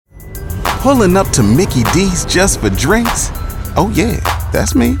Pulling up to Mickey D's just for drinks? Oh yeah,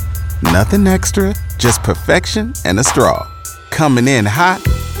 that's me. Nothing extra, just perfection and a straw. Coming in hot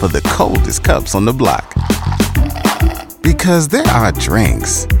for the coldest cups on the block. Because there are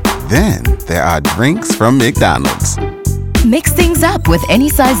drinks. Then there are drinks from McDonald's. Mix things up with any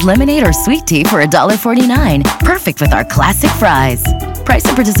size lemonade or sweet tea for $1.49. Perfect with our classic fries. Price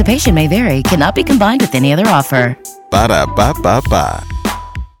and participation may vary. Cannot be combined with any other offer. Ba-da-ba-ba-ba.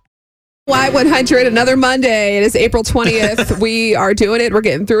 Y100, another Monday. It is April 20th. We are doing it. We're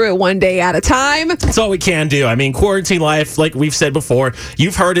getting through it one day at a time. That's all we can do. I mean, quarantine life, like we've said before,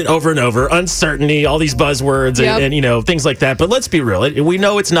 you've heard it over and over. Uncertainty, all these buzzwords and you know, things like that. But let's be real. We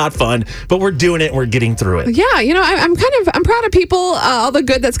know it's not fun, but we're doing it and we're getting through it. Yeah, you know, I'm proud of people, all the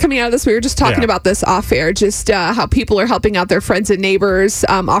good that's coming out of this. We were just talking about this off air, just how people are helping out their friends and neighbors,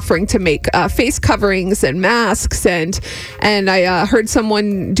 offering to make face coverings and masks. And I heard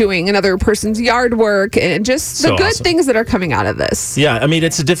someone doing another person's yard work and just the good awesome things that are coming out of this. Yeah, I mean,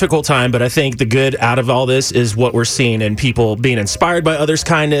 it's a difficult time, but I think the good out of all this is what we're seeing and people being inspired by others'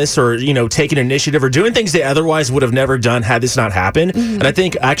 kindness or, you know, taking initiative or doing things they otherwise would have never done had this not happened. Mm-hmm. And I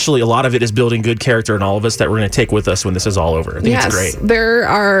think actually a lot of it is building good character in all of us that we're going to take with us when this is all over. I think it's great. There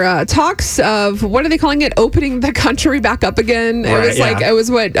are talks of, what are they calling it? Opening the country back up again. Right, it was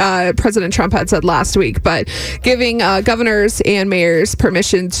what President Trump had said last week, but giving governors and mayors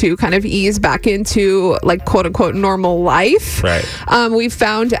permission to kind of ease back into like quote unquote normal life. Right. We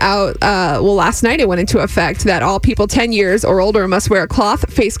found out, last night it went into effect that all people 10 years or older must wear a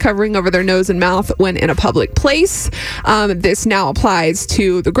cloth face covering over their nose and mouth when in a public place. This now applies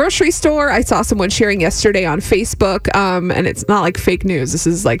to the grocery store. I saw someone sharing yesterday on Facebook, and it's not like fake news. This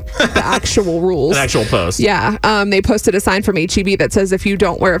is like the actual rules. An actual post. Yeah. They posted a sign from HEB that says if you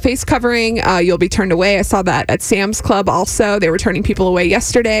don't wear a face covering, you'll be turned away. I saw that at Sam's Club also. They were turning people away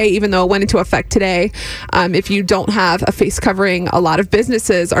yesterday, even though it went into effect today. If you don't have a face covering, a lot of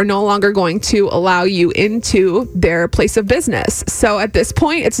businesses are no longer going to allow you into their place of business. So at this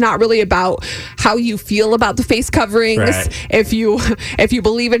point, it's not really about how you feel about the face coverings, if you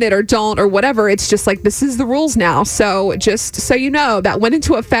believe in it or don't or whatever. It's just like, this is the rules now. So just so you know, that went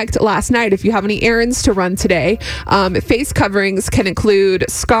into effect last night. If you have any errands to run today, face coverings can include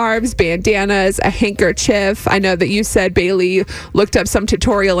scarves, bandanas, a handkerchief. I know that you said Bailey looked up some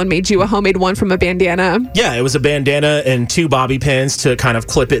tutorial and made you a homemade one from a bandana. Yeah, it was a bandana and 2 bobby pins to kind of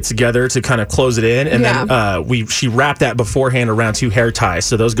clip it together to kind of close it in. And then she wrapped that beforehand around 2 hair ties.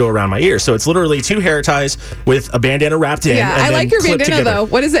 So those go around my ears. So it's literally 2 hair ties with a bandana wrapped in. Yeah, and I like your bandana together. though.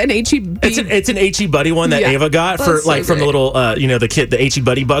 What is it? An HEB? It's an HE Buddy one that Ava got for from the little, the HE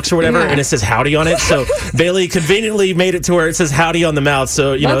Buddy bucks or whatever. Yeah. And it says howdy on it. So Bailey conveniently made it to where it says howdy on the mouth.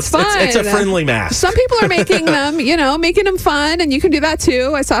 So, it's a friendly mask. Some people are making them, making them fun, and you can do that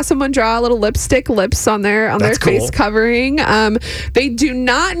too. I saw someone draw a little lipstick lips on their face covering. They do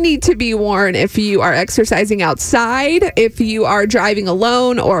not need to be worn if you are exercising outside, if you are driving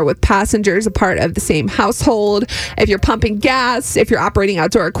alone or with passengers a part of the same household, if you're pumping gas, if you're operating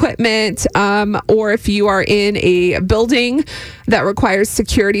outdoor equipment, or if you are in a building that requires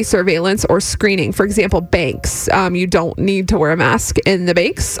security surveillance or screening. For example, banks. You don't need to wear a mask in the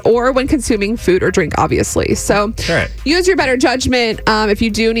banks or when consuming food or drink, obviously. So use your better judgment. If you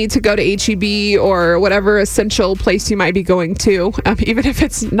do need to go to HEB or whatever essential place you might be going to, even if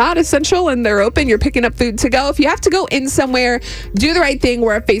it's not essential and they're open, you're picking up food to go. If you have to go in somewhere, do the right thing,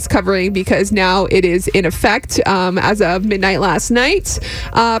 wear a face covering, because now it is in effect as of midnight last night,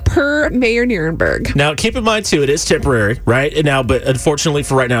 per Mayor Nierenberg. Now, keep in mind, too, it is temporary, right? But unfortunately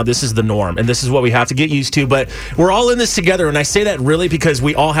for right now, this is the norm, and this is what we have to get used to. But we're all in this together, and I say that really because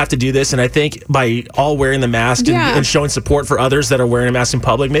we all have to do this, and I think by all wearing the mask and showing support for others that are wearing a mask in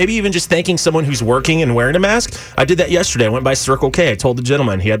public, maybe even just thanking someone who's working and wearing a mask. I did that yesterday. I went by Circle K. I told the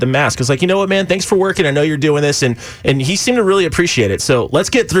gentleman, he had the mask. I was like, you know what, man, thanks for working. I know you're doing this, and he seemed to really appreciate it. So let's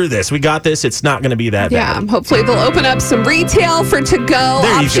get through this. We got this. It's not going to be that bad. Yeah, hopefully they'll open up some retail for to-go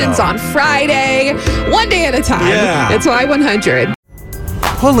options on Friday, one day at a time. Yeah. It's Y100.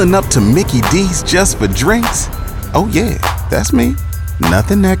 Pulling up to Mickey D's just for drinks? Oh yeah, that's me.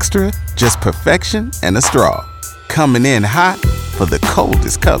 Nothing extra, just perfection and a straw. Coming in hot for the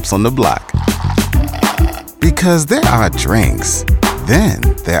coldest cups on the block. Because there are drinks. Then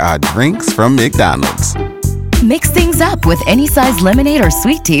there are drinks from McDonald's. Mix things up with any size lemonade or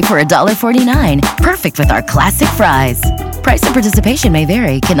sweet tea for $1.49. Perfect with our classic fries. Price and participation may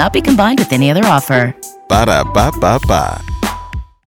vary. Cannot be combined with any other offer. Ba-da-ba-ba-ba.